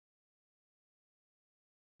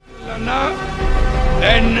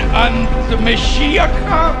En ant Moshiach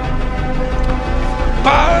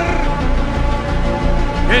bar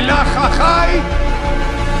elachachai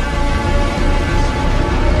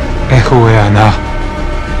Ehuana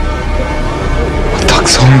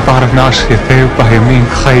Takson barnash yeteu bayamin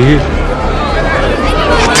chayil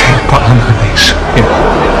Yeteu ba'ananesh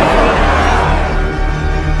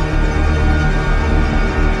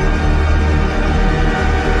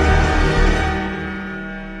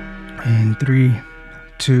In 3,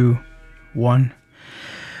 2, 1.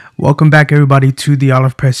 Welcome back, everybody, to the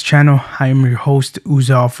Olive Press channel. I am your host,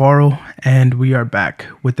 Uzihel Alfaro, and we are back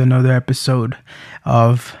with another episode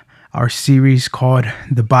of our series called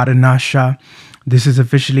the ENASHA. This is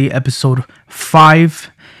officially episode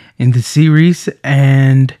 5 in the series,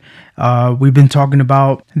 and we've been talking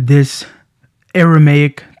about this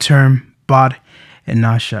Aramaic term,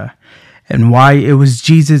 ENASHA, and why it was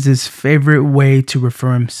Jesus' favorite way to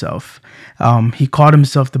refer himself. He called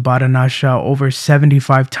himself the ENASHA over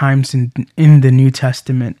 75 times in the New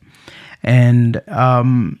Testament, and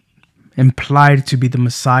implied to be the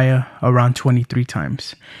Messiah around 23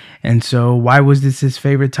 times. And so why was this his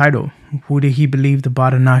favorite title? Who did he believe the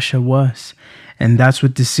ENASHA was? And that's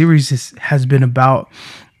what this series has been about.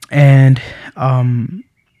 And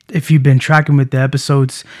if you've been tracking with the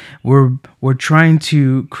episodes, we're trying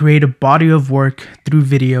to create a body of work through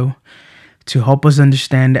video to help us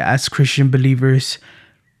understand as Christian believers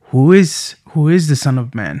who is the Son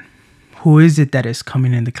of Man? Who is it that is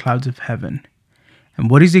coming in the clouds of heaven? And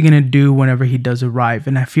what is he going to do whenever he does arrive?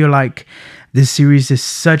 And I feel like this series is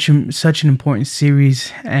such an important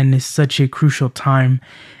series, and it's such a crucial time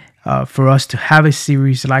for us to have a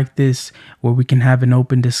series like this where we can have an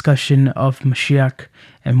open discussion of Mashiach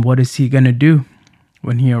and what is he going to do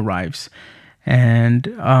when he arrives.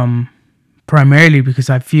 And primarily because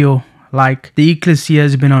I feel like the ecclesia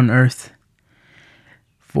has been on earth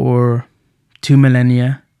for 2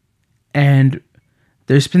 millennia, and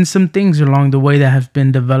there's been some things along the way that have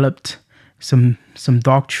been developed, some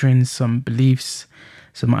doctrines, some beliefs,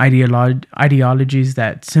 some ideologies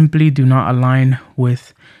that simply do not align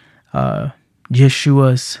with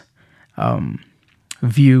Yeshua's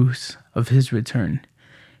views of his return.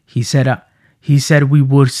 He said we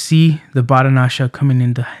would see the ENASHA coming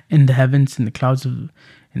in the heavens, in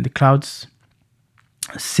the clouds,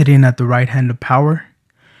 sitting at the right hand of power,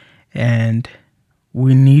 and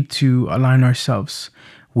we need to align ourselves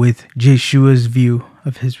with Yeshua's view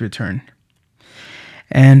of his return.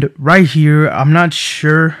 And right here, I'm not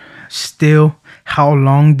sure still how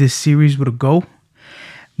long this series would go,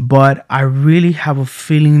 but I really have a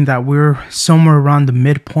feeling that we're somewhere around the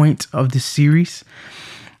midpoint of the series.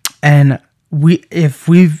 And if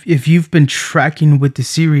you've been tracking with the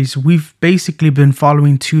series, we've basically been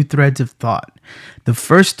following 2 threads of thought. The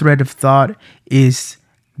first thread of thought is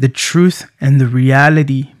the truth and the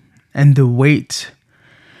reality and the weight,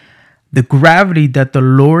 the gravity that the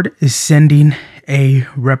Lord is sending a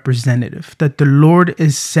representative, that the Lord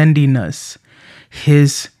is sending us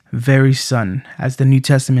his very son, as the New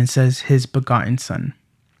Testament says, his begotten son.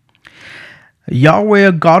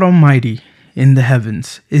 Yahweh, God Almighty in the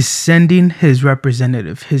heavens, is sending his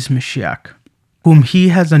representative, his Mashiach, whom he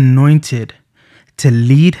has anointed to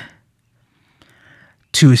lead,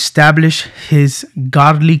 to establish his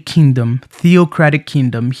godly kingdom, theocratic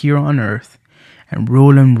kingdom here on earth, and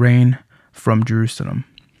rule and reign from Jerusalem.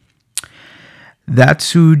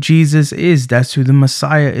 That's who Jesus is. That's who the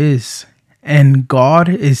Messiah is. And God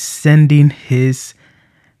is sending his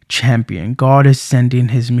champion. God is sending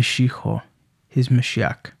his Mashiach, his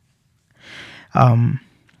Mashiach.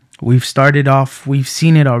 We've started off, we've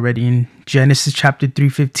seen it already in Genesis chapter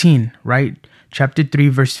 3:15, right? Chapter 3,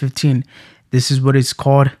 verse 15. This is what is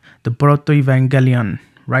called the Proto-Evangelion,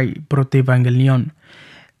 right? Proto-Evangelion.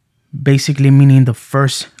 Basically meaning the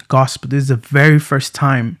first gospel. This is the very first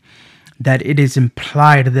time that it is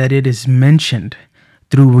implied, that it is mentioned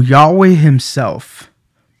through Yahweh himself,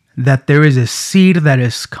 that there is a seed that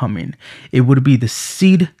is coming. It would be the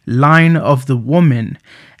seed line of the woman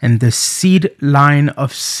and the seed line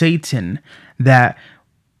of Satan that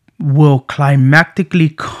will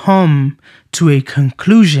climactically come to a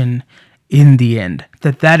conclusion in the end.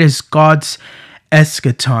 That is God's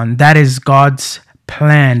eschaton. That is God's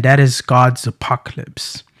plan. That is God's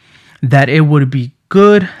apocalypse. That it would be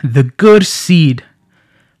good, the good seed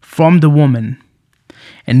from the woman,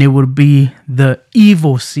 and it would be the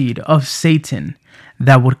evil seed of Satan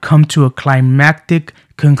that would come to a climactic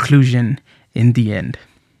conclusion in the end.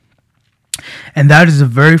 And that is the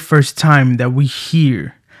very first time that we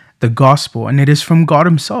hear the gospel, and it is from God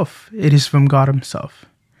himself. It is from God himself.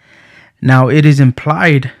 Now, it is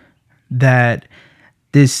implied that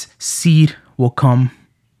this seed will come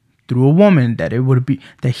through a woman, that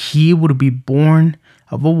he would be born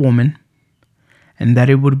of a woman, and that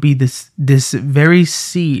it would be this very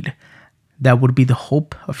seed that would be the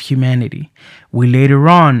hope of humanity. We later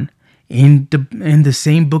on in the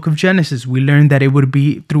same book of Genesis, we learned that it would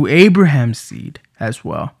be through Abraham's seed as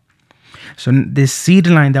well. So this seed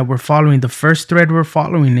line that we're following, the first thread we're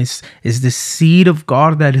following is the seed of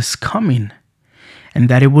God that is coming, and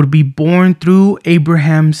that it would be born through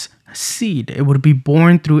Abraham's seed. It would be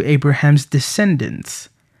born through Abraham's descendants.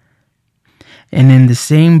 And in the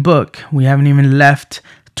same book, we haven't even left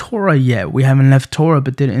Torah yet. We haven't left Torah,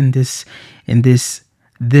 but then in this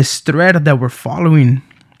thread that we're following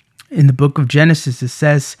in the book of Genesis, it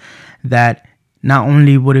says that not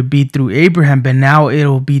only would it be through Abraham, but now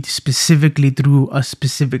it'll be specifically through a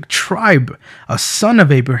specific tribe, a son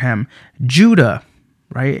of Abraham, Judah,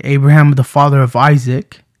 right? Abraham, the father of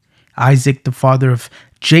Isaac, Isaac, the father of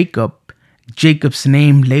Jacob. Jacob's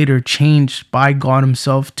name later changed by God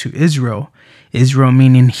himself to Israel. Israel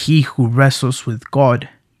meaning he who wrestles with God.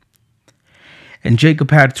 And Jacob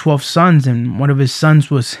had 12 sons, and one of his sons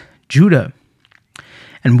was Judah.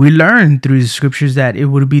 And we learned through the scriptures that it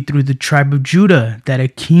would be through the tribe of Judah that a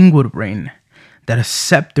king would reign, that a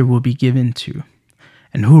scepter will be given to.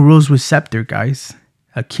 And who rules with scepter, guys?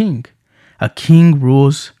 A king. A king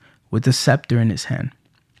rules with a scepter in his hand.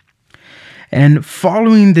 And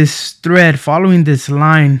following this thread, following this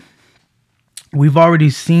line, we've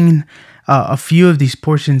already seen a few of these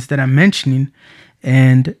portions that I'm mentioning.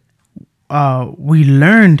 And we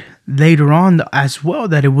learned later on as well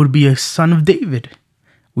that it would be a son of David.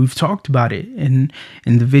 We've talked about it in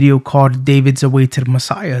the video called David's Awaited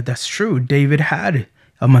Messiah. That's true. David had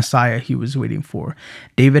a Messiah he was waiting for.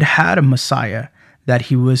 David had a Messiah that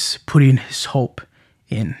he was putting his hope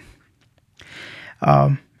in.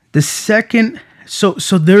 The second, so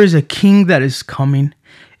there is a king that is coming.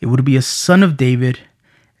 It would be a son of David.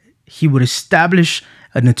 He would establish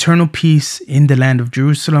an eternal peace in the land of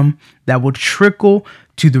Jerusalem that would trickle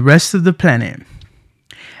to the rest of the planet.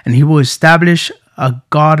 And he will establish a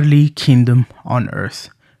godly kingdom on earth,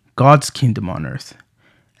 God's kingdom on earth.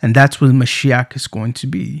 And that's what Mashiach is going to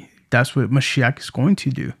be. That's what Mashiach is going to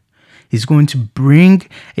do. He's going to bring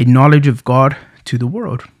a knowledge of God to the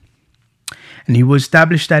world. And he will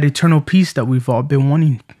establish that eternal peace that we've all been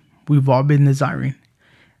wanting. We've all been desiring.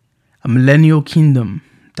 A millennial kingdom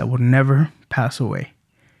that will never pass away.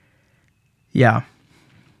 Yeah,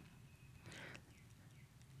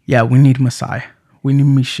 we need Messiah. We need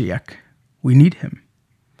Mashiach. We need him.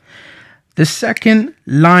 The second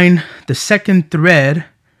line, the second thread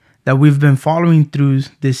that we've been following through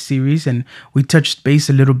this series, and we touched base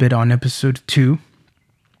a little bit on episode 2,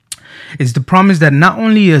 is the promise that not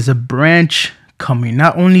only is a branch coming,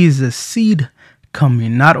 not only is a seed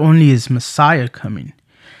coming, not only is Messiah coming,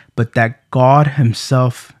 but that God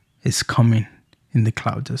himself is coming in the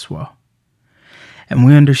clouds as well. And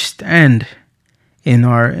we understand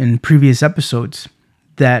in previous episodes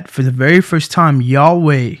that for the very first time,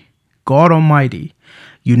 Yahweh, God Almighty,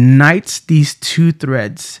 unites these two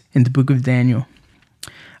threads in the book of Daniel,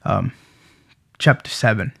 chapter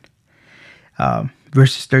 7,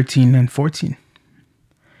 verses 13 and 14.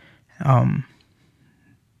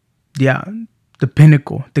 The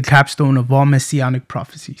pinnacle, the capstone of all messianic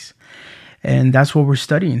prophecies. And that's what we're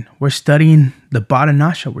studying. We're studying the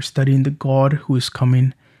ENASHA. We're studying the God who is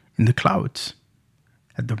coming in the clouds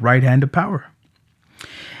at the right hand of power.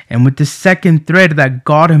 And with the second thread that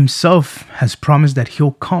God himself has promised that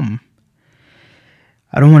he'll come.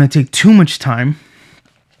 I don't want to take too much time,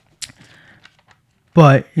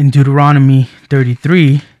 but in Deuteronomy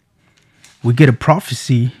 33, we get a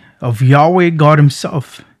prophecy of Yahweh God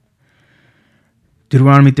himself.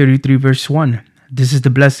 Deuteronomy 33 verse 1. This is the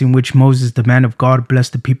blessing which Moses, the man of God,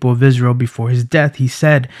 blessed the people of Israel before his death. He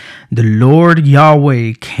said, the Lord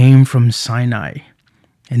Yahweh came from Sinai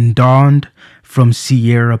and dawned from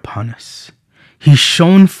Seir upon us. He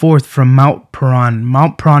shone forth from Mount Paran.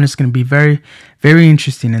 Mount Paran is going to be very, very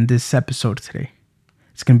interesting in this episode today.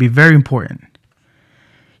 It's going to be very important.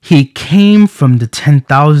 He came from the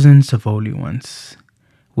 10,000s of holy ones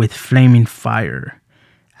with flaming fire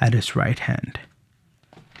at his right hand.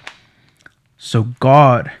 So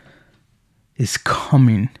God is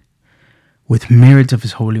coming with myriads of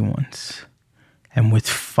his holy ones and with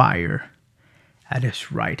fire at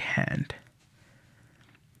his right hand.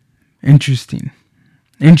 Interesting.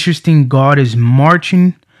 God is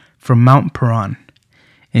marching from Mount Paran.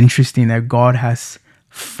 Interesting that God has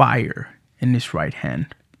fire in his right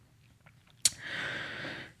hand.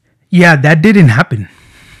 Yeah, that didn't happen.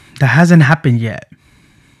 That hasn't happened yet.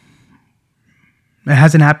 It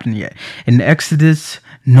hasn't happened yet. In Exodus,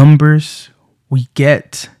 Numbers, we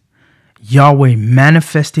get Yahweh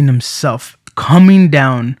manifesting himself, coming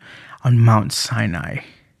down on Mount Sinai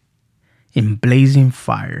in blazing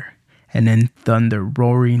fire and in thunder,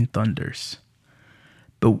 roaring thunders.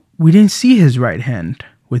 But we didn't see his right hand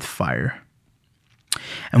with fire.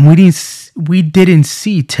 And we didn't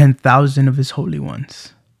see 10,000 of his holy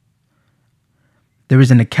ones. There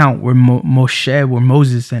is an account where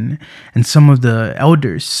Moses and some of the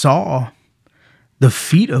elders saw the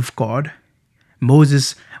feet of God.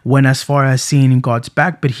 Moses went as far as seeing God's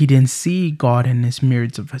back, but he didn't see God in his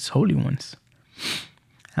myriads of his holy ones.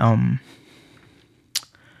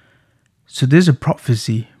 So there's a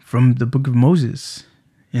prophecy from the book of Moses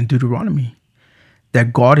in Deuteronomy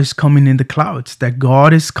that God is coming in the clouds, that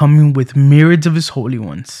God is coming with myriads of his holy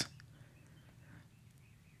ones,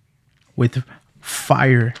 with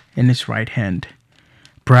fire in his right hand.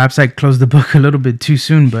 Perhaps I closed the book a little bit too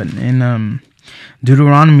soon, but in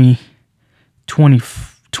Deuteronomy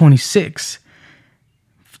 26,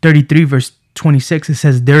 33 verse 26, it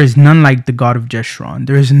says, "There is none like the God of Jeshurun.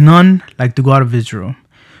 There is none like the God of Israel,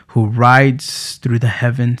 who rides through the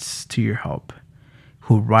heavens to your help,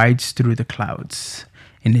 who rides through the clouds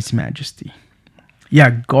in his majesty." Yeah,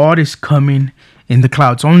 God is coming in the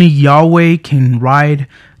clouds. Only Yahweh can ride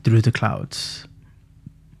through the clouds.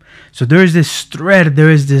 So there is this thread, there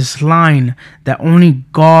is this line that only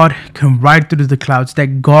God can ride through the clouds,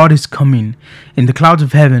 that God is coming in the clouds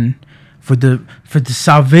of heaven for the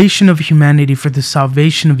salvation of humanity, for the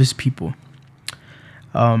salvation of his people.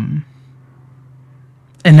 And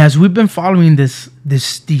as we've been following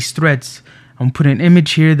these threads, I'm putting an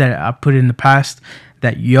image here that I put in the past,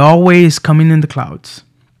 that Yahweh is coming in the clouds.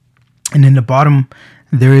 And in the bottom,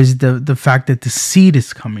 there is the fact that the seed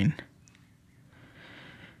is coming.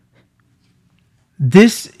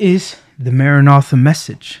 This is the Maranatha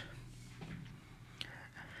Message.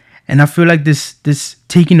 And I feel like this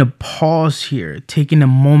taking a pause here, taking a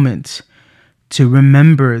moment to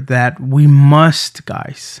remember that we must,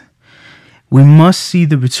 guys, we must see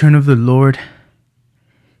the return of the Lord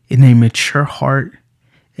in a mature heart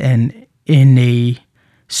and in a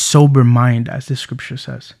sober mind, as the scripture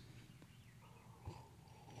says.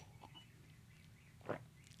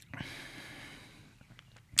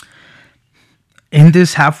 In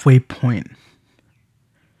this halfway point,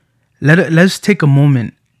 let's take a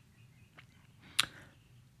moment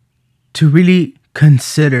to really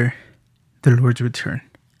consider the Lord's return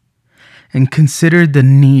and consider the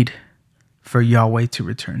need for Yahweh to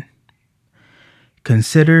return.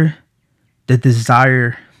 Consider the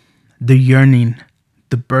desire, the yearning,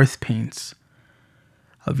 the birth pains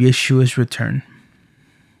of Yeshua's return.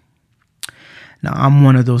 Now, I'm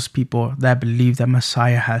one of those people that believe that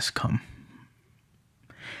Messiah has come.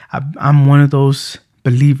 I'm one of those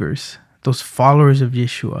believers, those followers of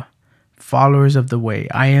Yeshua, followers of the way.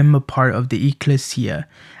 I am a part of the ecclesia,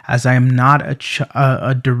 as I am not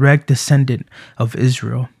a direct descendant of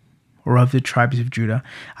Israel or of the tribes of Judah.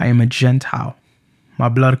 I am a Gentile. My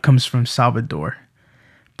blood comes from Salvador,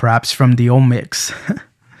 perhaps from the old mix.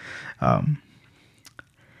 But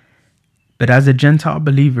as a Gentile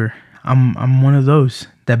believer, I'm one of those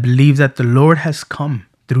that believe that the Lord has come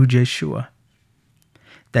through Yeshua,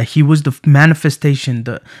 that he was the manifestation,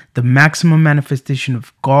 the maximum manifestation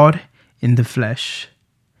of God in the flesh,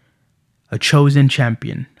 a chosen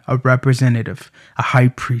champion, a representative, a high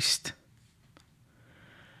priest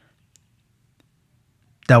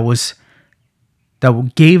that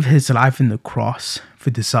gave his life in the cross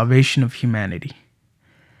for the salvation of humanity.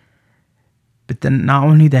 But then not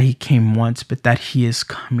only that he came once, but that he is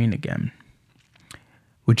coming again,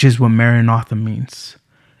 which is what Maranatha means.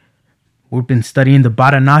 We've been studying the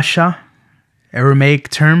ENASHA, Aramaic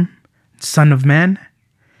term, Son of Man.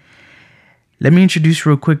 Let me introduce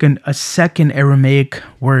real quick a second Aramaic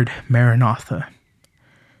word, Maranatha,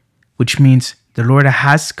 which means the Lord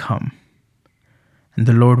has come and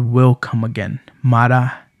the Lord will come again.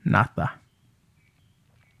 Maranatha.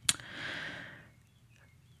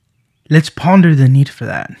 Let's ponder the need for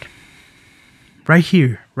that. Right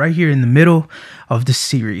here in the middle of the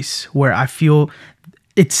series, where I feel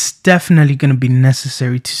it's definitely going to be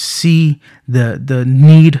necessary to see the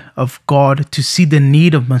need of God, to see the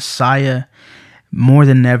need of Messiah more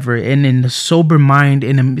than ever, and in a sober mind,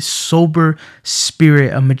 in a sober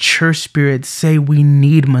spirit, a mature spirit, say we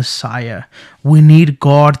need Messiah. We need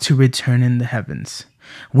God to return in the heavens.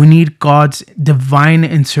 We need God's divine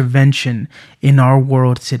intervention in our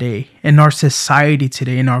world today, in our society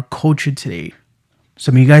today, in our culture today.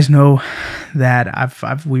 Some of you guys know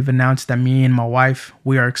that we've announced that me and my wife,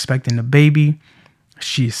 we are expecting a baby.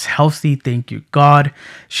 She is healthy. Thank you, God.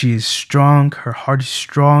 She is strong. Her heart is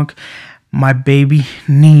strong. My baby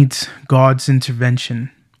needs God's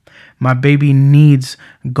intervention. My baby needs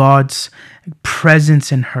God's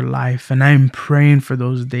presence in her life. And I am praying for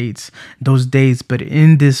those days. But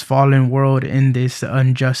in this fallen world, in this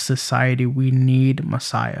unjust society, we need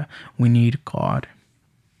Messiah. We need God.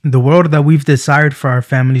 The world that we've desired for our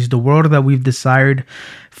families, the world that we've desired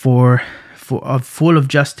for full of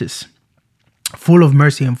justice, full of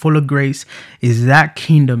mercy, and full of grace, is that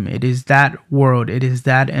kingdom. It is that world. It is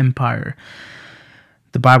that empire.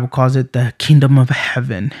 The Bible calls it the kingdom of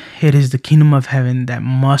heaven. It is the kingdom of heaven that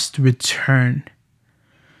must return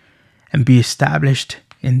and be established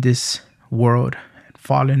in this world,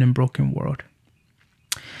 fallen and broken world,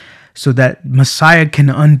 so that Messiah can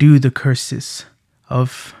undo the curses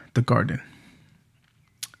of the garden.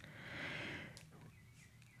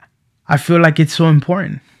 I feel like it's so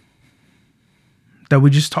important that we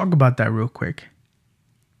just talk about that real quick.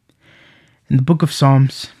 In the book of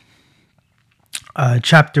Psalms,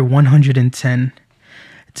 chapter 110,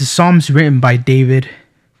 it's a Psalms written by David.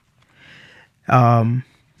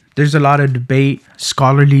 There's a lot of debate,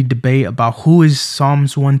 scholarly debate, about who is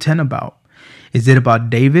Psalms 110 about. Is it about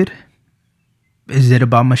David? Is it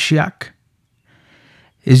about Mashiach?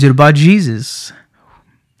 Is it about Jesus?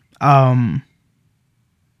 In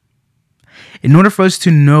order for us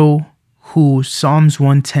to know who Psalms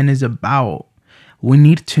 110 is about, we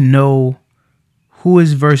need to know who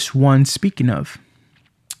is verse 1 speaking of.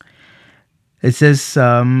 It says,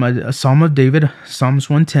 a Psalm of David, Psalms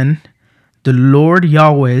 110, the Lord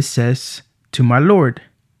Yahweh says to my Lord.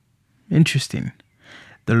 Interesting.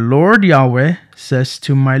 The Lord Yahweh says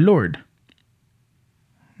to my Lord.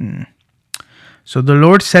 So the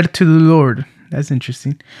Lord said to the Lord, that's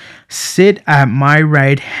interesting, sit at my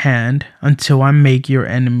right hand until I make your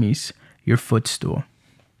enemies your footstool.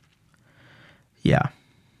 Yeah.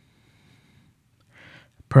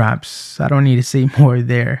 Perhaps I don't need to say more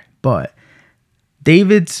there, but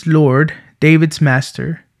David's Lord, David's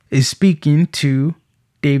master, is speaking to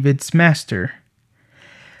David's master.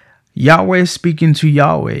 Yahweh is speaking to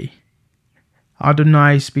Yahweh.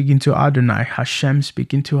 Adonai is speaking to Adonai. Hashem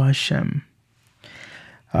speaking to Hashem.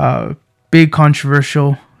 Big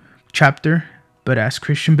controversial chapter, but as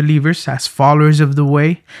Christian believers, as followers of the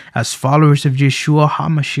way, as followers of Yeshua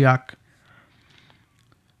HaMashiach,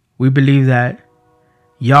 we believe that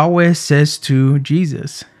Yahweh says to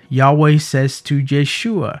Jesus, Yahweh says to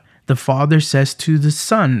Yeshua, the Father says to the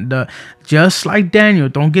Son. Just like Daniel,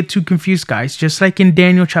 don't get too confused, guys. Just like in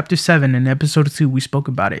Daniel chapter 7 in episode 2, we spoke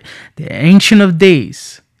about it. The Ancient of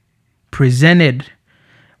Days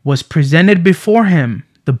was presented before him,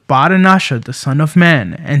 the ENASHA, the Son of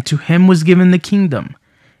Man, and to him was given the kingdom.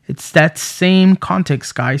 It's that same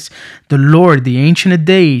context, guys. The Lord, the Ancient of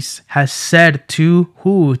Days, has said to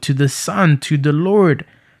who? To the Son, to the Lord,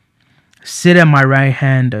 sit at my right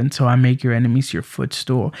hand until I make your enemies your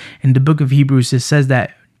footstool. In the book of Hebrews, it says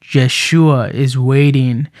that Yeshua is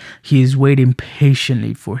waiting. He is waiting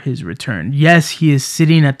patiently for his return. Yes, he is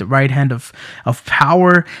sitting at the right hand of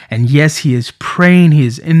power. And yes, he is praying. He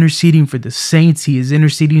is interceding for the saints. He is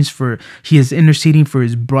interceding for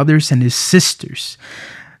his brothers and his sisters,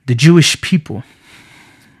 the Jewish people.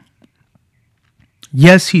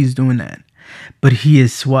 Yes, he is doing that. But he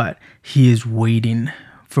is what? He is waiting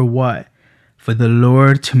for what? For the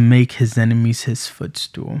Lord to make his enemies his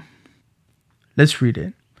footstool. Let's read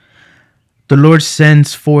it. The Lord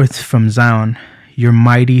sends forth from Zion your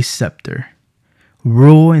mighty scepter.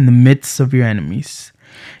 Rule in the midst of your enemies.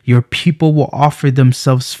 Your people will offer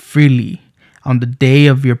themselves freely on the day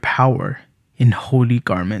of your power in holy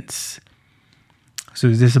garments. So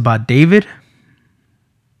is this about David?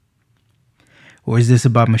 Or is this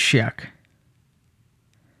about Mashiach?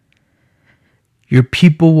 Your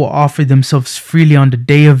people will offer themselves freely on the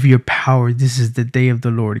day of your power. This is the day of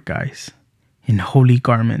the Lord, guys. In holy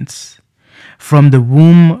garments. From the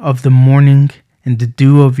womb of the morning and the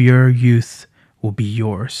dew of your youth will be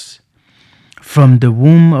yours. From the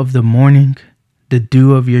womb of the morning, the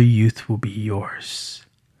dew of your youth will be yours.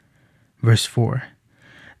 Verse 4.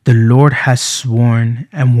 The Lord has sworn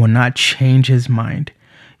and will not change his mind.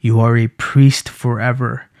 You are a priest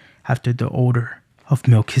forever after the order of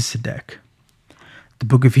Melchizedek. The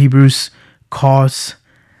book of Hebrews calls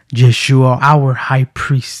Yeshua our high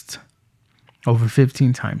priest over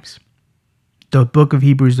 15 times. The book of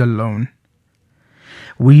Hebrews alone.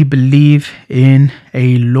 We believe in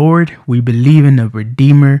a Lord. We believe in a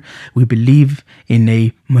Redeemer. We believe in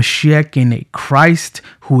a Moshiach, in a Christ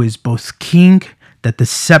who is both King, that the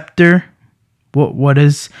scepter What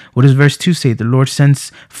does verse 2 say? The Lord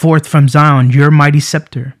sends forth from Zion your mighty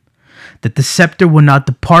scepter, that the scepter will not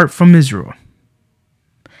depart from Israel,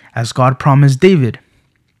 as God promised David.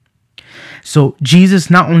 So Jesus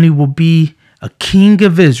not only will be a king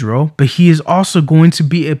of Israel, but he is also going to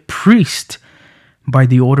be a priest by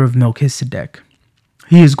the order of Melchizedek.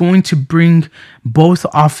 He is going to bring both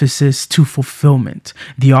offices to fulfillment,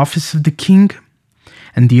 the office of the king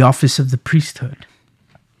and the office of the priesthood.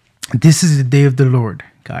 This is the day of the Lord,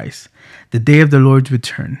 guys, the day of the Lord's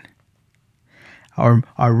return.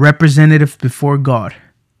 Our representative before God,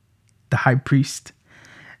 the high priest,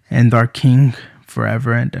 and our king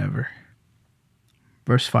forever and ever.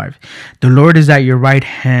 Verse 5, the Lord is at your right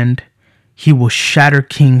hand. He will shatter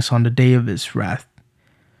kings on the day of his wrath.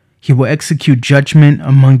 He will execute judgment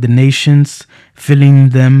among the nations, filling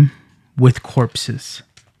them with corpses.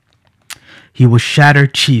 He will shatter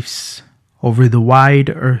chiefs over the wide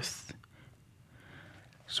earth.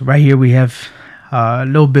 So right here we have a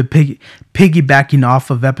little bit piggybacking off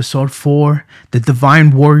of episode 4, the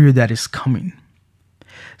divine warrior that is coming.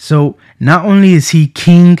 So not only is he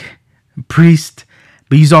king, priest,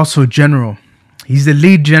 but he's also general. He's the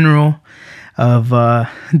lead general of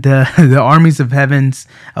the armies of heavens.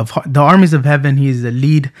 Of the armies of heaven, he is the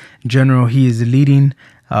lead general. He is leading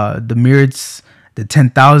the myriads, the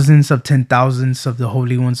 10,000s of the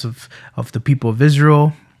holy ones of the people of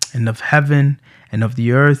Israel and of heaven and of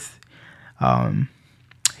the earth.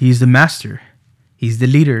 He's the master. He's the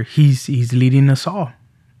leader. He's leading us all.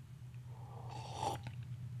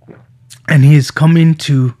 And he is coming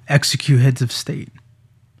to execute heads of state.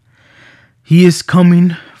 He is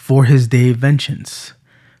coming for his day of vengeance,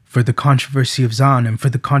 for the controversy of Zion and for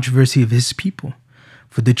the controversy of his people,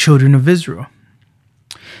 for the children of Israel.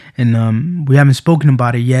 And we haven't spoken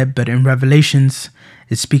about it yet, but in Revelations,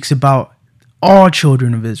 it speaks about all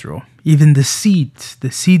children of Israel, even the seeds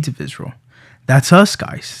of Israel. That's us,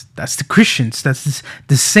 guys. That's the Christians. That's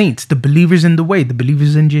the saints, the believers in the way, the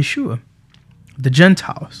believers in Yeshua, the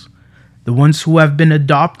Gentiles, the ones who have been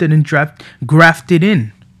adopted and grafted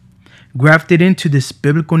into this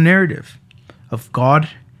biblical narrative of God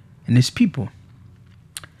and his people.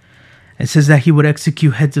 It says that he would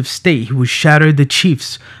execute heads of state. He would shatter the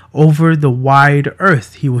chiefs over the wide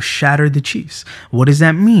earth. He will shatter the chiefs. What does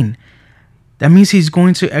that mean? That means he's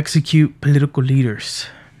going to execute political leaders,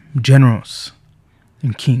 generals,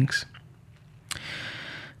 and kings.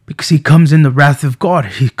 Because he comes in the wrath of God.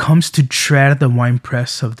 He comes to tread the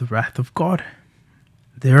winepress of the wrath of God.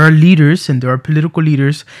 There are leaders and there are political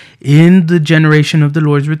leaders in the generation of the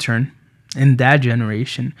Lord's return, in that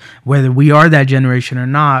generation. Whether we are that generation or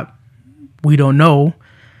not, we don't know.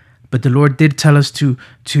 But the Lord did tell us to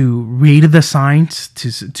read the signs,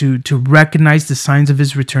 to recognize the signs of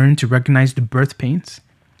his return, to recognize the birth pains.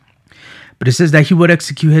 But it says that he would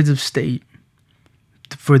execute heads of state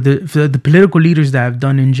for the political leaders that have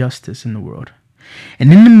done injustice in the world.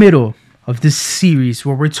 And in the middle of this series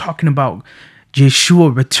where we're talking about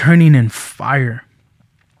Yeshua returning in fire,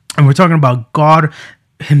 and we're talking about God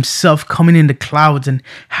himself coming in the clouds and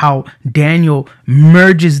how Daniel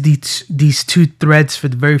merges these two threads for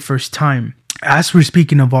the very first time. As we're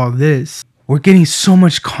speaking of all this, we're getting so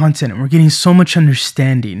much content and we're getting so much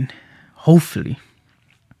understanding, hopefully,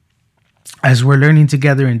 as we're learning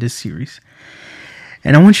together in this series.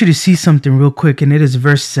 And I want you to see something real quick, and it is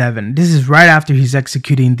verse 7. This is right after he's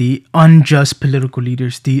executing the unjust political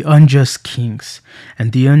leaders, the unjust kings,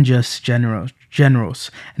 and the unjust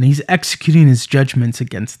generals. And he's executing his judgments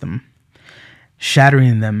against them,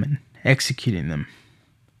 shattering them and executing them.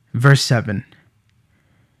 Verse 7.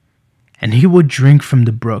 And he will drink from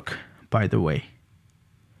the brook by the way.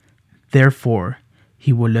 Therefore,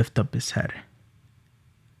 he will lift up his head.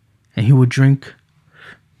 And he will drink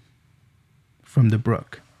from the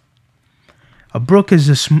brook. A brook is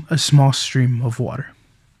a small stream of water.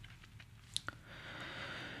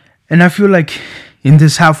 And I feel like in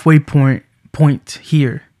this halfway point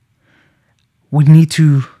here, we need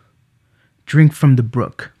to drink from the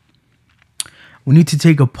brook. We need to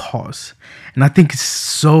take a pause. And I think it's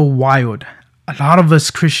so wild. A lot of us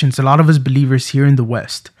Christians, a lot of us believers here in the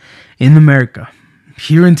West, in America,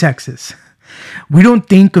 here in Texas, we don't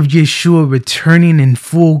think of Yeshua returning in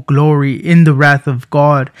full glory in the wrath of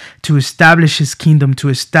God to establish his kingdom, to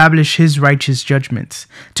establish his righteous judgments,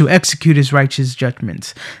 to execute his righteous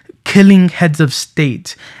judgments, killing heads of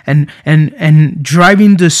state and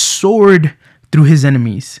driving the sword through his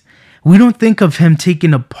enemies. We don't think of him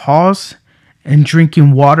taking a pause and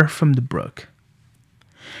drinking water from the brook.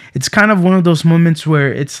 It's kind of one of those moments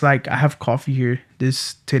where it's like, I have coffee here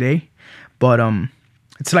today, but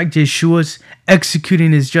It's like Yeshua's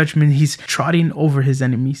executing his judgment. He's trotting over his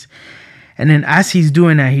enemies. And then as he's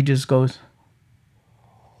doing that, he just goes.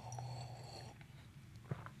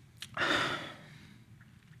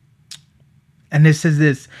 And it says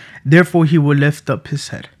this, therefore he will lift up his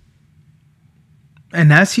head.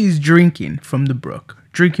 And as he's drinking from the brook,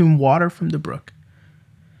 drinking water from the brook,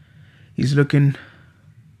 he's looking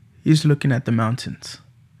at the mountains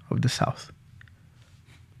of the south.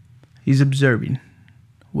 He's observing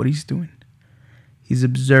what he's doing. He's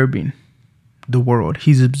observing the world.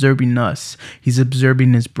 He's observing us. He's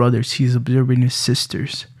observing his brothers. He's observing his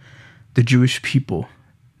sisters, the Jewish people,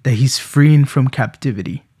 that he's freeing from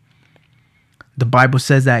captivity. The Bible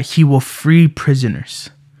says that he will free prisoners.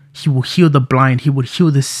 He will heal the blind. He will heal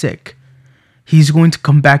the sick. He's going to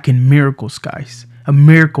come back in miracles, guys. A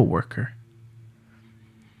miracle worker.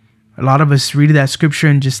 A lot of us read that scripture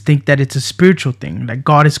and just think that it's a spiritual thing. That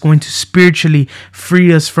God is going to spiritually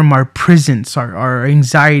free us from our prisons, our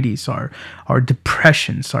anxieties, our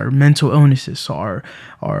depressions, our mental illnesses, our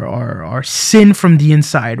sin from the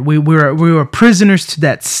inside. We were prisoners to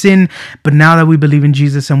that sin, but now that we believe in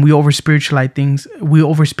Jesus and we over-spiritualize things, we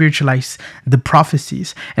over-spiritualize the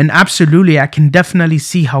prophecies. And absolutely, I can definitely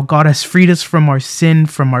see how God has freed us from our sin,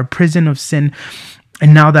 from our prison of sin,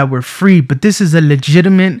 and now that we're free. But this is a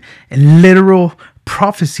legitimate and literal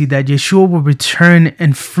prophecy that Yeshua will return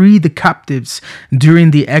and free the captives during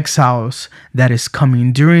the exiles that is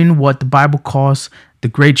coming, during what the Bible calls the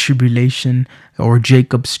Great Tribulation or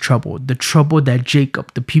Jacob's trouble, the trouble that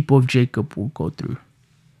Jacob, the people of Jacob, will go through.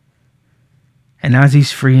 And as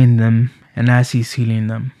he's freeing them and as he's healing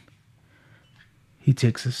them, he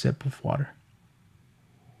takes a sip of water.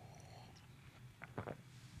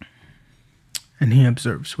 And he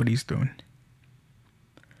observes what he's doing.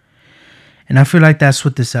 And I feel like that's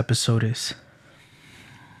what this episode is.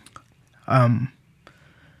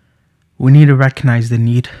 We need to recognize the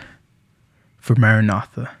need for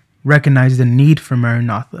Maranatha. Recognize the need for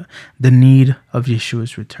Maranatha. The need of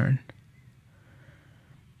Yeshua's return.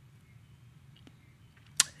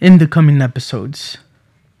 In the coming episodes,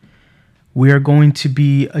 we are going to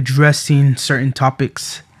be addressing certain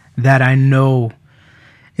topics that I know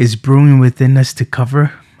is brewing within us to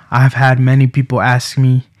cover. I've had many people ask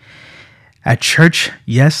me at church.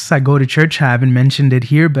 Yes, I go to church. I haven't mentioned it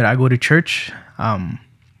here, but I go to church.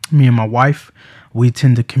 Me and my wife, we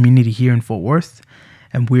attend the community here in Fort Worth,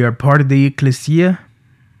 and we are part of the ecclesia.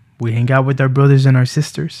 We hang out with our brothers and our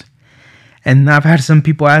sisters. And I've had some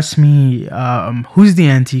people ask me, who's the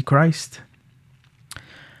Antichrist?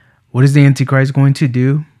 What is the Antichrist going to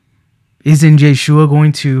do? Isn't Yeshua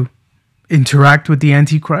going to interact with the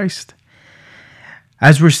Antichrist?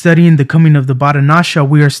 As we're studying the coming of the ENASHA,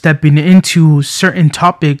 we are stepping into certain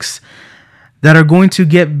topics that are going to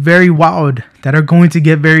get very wild, that are going to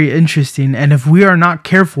get very interesting. And if we are not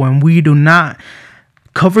careful and we do not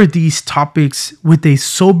cover these topics with a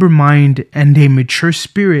sober mind and a mature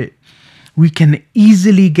spirit, we can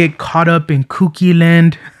easily get caught up in kooky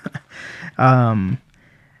land.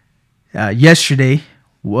 Yesterday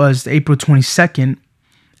was April 22nd,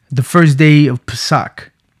 the first day of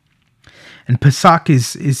Pesach. And Pesach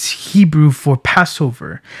is Hebrew for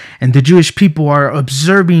Passover. And the Jewish people are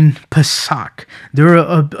observing Pesach. They're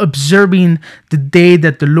observing the day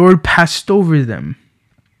that the Lord passed over them.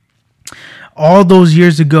 All those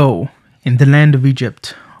years ago in the land of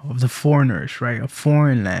Egypt, of the foreigners, right? A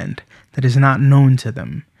foreign land that is not known to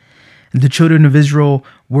them. And the children of Israel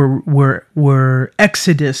were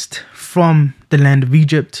exodused from the land of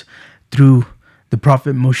Egypt through the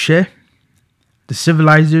prophet Moshe, the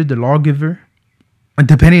civilizer, the lawgiver. And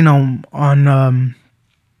depending on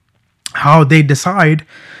how they decide,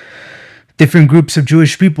 different groups of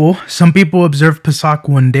Jewish people, some people observe Pesach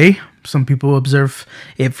one day, some people observe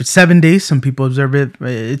it for 7 days, some people observe it,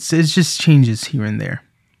 it just changes here and there.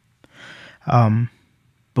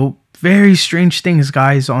 But very strange things,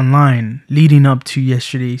 guys, online leading up to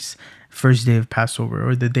yesterday's first day of Passover,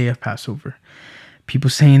 or the day of Passover. People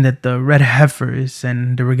saying that the red heifers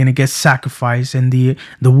and they were going to get sacrificed, and the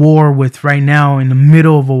war with, right now in the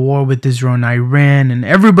middle of a war with Israel and Iran, and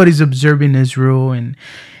everybody's observing Israel and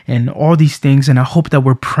all these things. And I hope that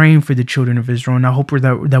we're praying for the children of Israel, and I hope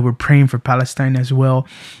that we're praying for Palestine as well,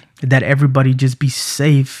 that everybody just be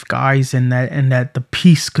safe, guys, and that the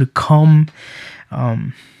peace could come.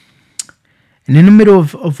 And in the middle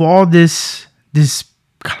of all this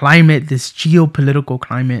climate, this geopolitical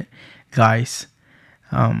climate, guys,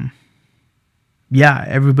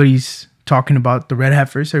 everybody's talking about the red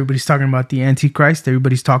heifers. Everybody's talking about the Antichrist.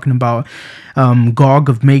 Everybody's talking about Gog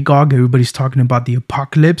of Magog. Everybody's talking about the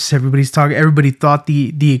apocalypse. Everybody thought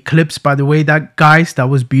the eclipse, by the way, that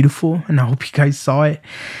was beautiful, and I hope you guys saw it.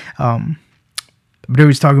 But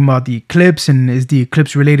everybody's talking about the eclipse, and is the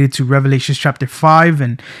eclipse related to Revelation chapter 5?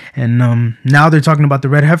 And now they're talking about the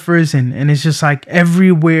red heifers, and it's just like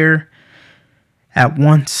everywhere at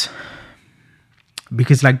once.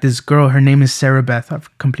 Because like this girl, her name is Sarah Beth.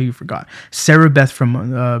 I've completely forgot. Sarah Beth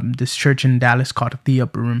from this church in Dallas called The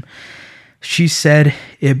Upper Room. She said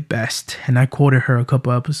it best, and I quoted her a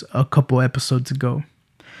couple episodes ago.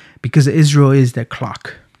 Because Israel is the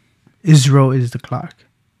clock. Israel is the clock.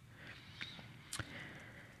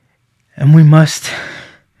 And we must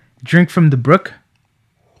drink from the brook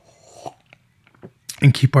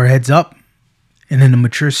and keep our heads up and in a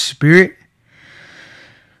mature spirit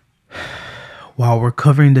while we're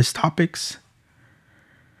covering these topics.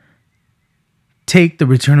 Take the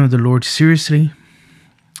return of the Lord seriously.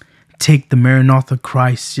 Take the Maranatha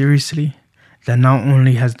cry seriously. That not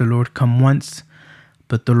only has the Lord come once,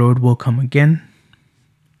 but the Lord will come again.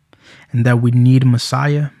 And that we need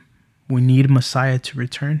Messiah. We need Messiah to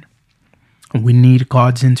return. We need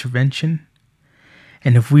God's intervention.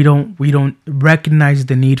 And if we don't recognize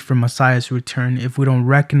the need for Messiah's return, if we don't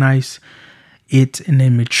recognize it in a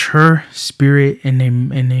mature spirit, in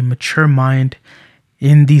a mature mind,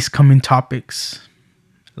 in these coming topics,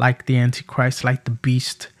 like the Antichrist, like the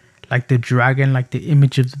beast, like the dragon, like the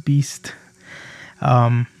image of the beast,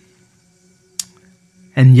 and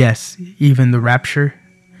yes, even the rapture,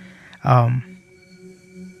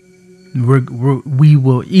 we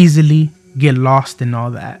will easily get lost in all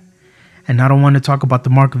that. And I don't want to talk about the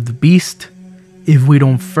mark of the beast if we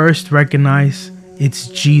don't first recognize it's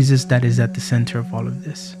Jesus that is at the center of all of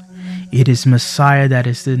this. It is Messiah that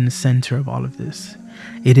is in the center of all of this.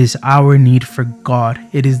 It is our need for God.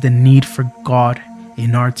 It is the need for God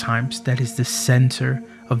in our times that is the center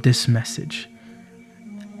of this message.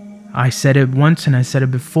 I said it once and I said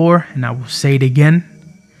it before, and I will say it again,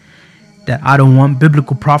 that I don't want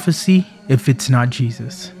biblical prophecy if it's not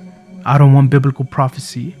Jesus. I don't want biblical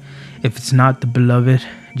prophecy if it's not the beloved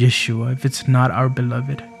Yeshua, if it's not our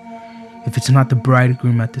beloved, if it's not the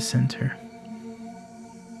bridegroom at the center.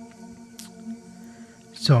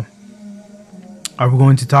 So, are we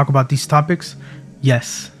going to talk about these topics?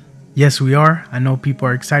 Yes. Yes, we are. I know people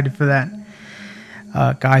are excited for that.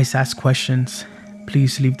 Guys, ask questions.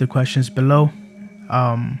 Please leave the questions below.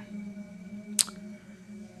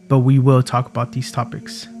 But we will talk about these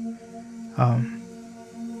topics.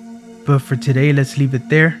 But for today, let's leave it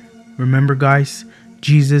there. Remember, guys,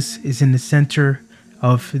 Jesus is in the center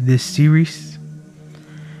of this series.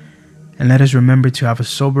 And let us remember to have a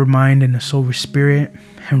sober mind and a sober spirit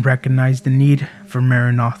and recognize the need for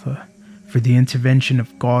Maranatha, for the intervention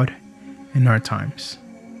of God in our times.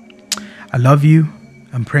 I love you.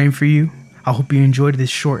 I'm praying for you. I hope you enjoyed this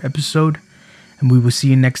short episode. And we will see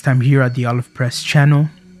you next time here at the Olive Press channel.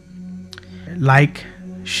 Like,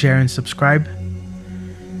 share, and subscribe.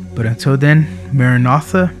 But until then,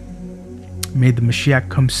 Maranatha, may the Mashiach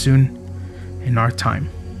come soon in our time.